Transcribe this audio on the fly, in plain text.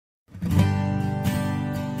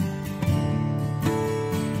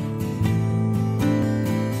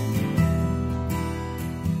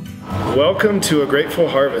Welcome to A Grateful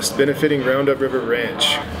Harvest benefiting Roundup River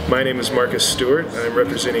Ranch. My name is Marcus Stewart. I'm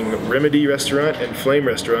representing Remedy Restaurant and Flame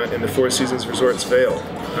Restaurant in the Four Seasons Resorts Vail.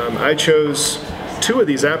 I chose two of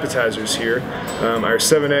these appetizers here, our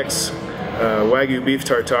 7X Wagyu beef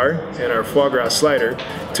tartare and our foie gras slider,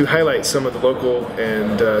 to highlight some of the local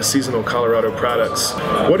and seasonal Colorado products.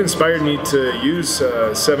 What inspired me to use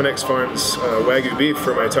 7X Farms Wagyu beef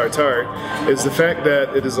for my tartare is the fact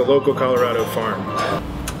that it is a local Colorado farm.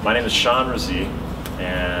 My name is Sean Rizzi,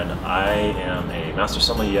 and I am a master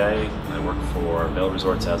sommelier. I work for Vail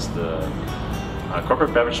Resorts as the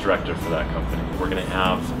corporate beverage director for that company. We're going to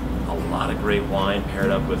have a lot of great wine paired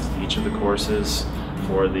up with each of the courses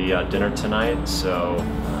for the dinner tonight, so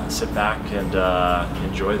sit back and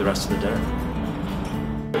enjoy the rest of the dinner.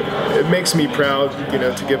 It makes me proud,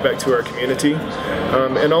 to give back to our community,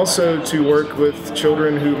 and also to work with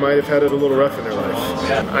children who might have had it a little rough in their life.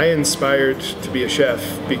 I inspired to be a chef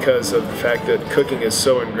because of the fact that cooking is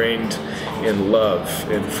so ingrained in love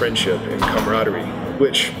and friendship and camaraderie,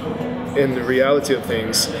 which in the reality of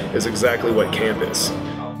things is exactly what camp is.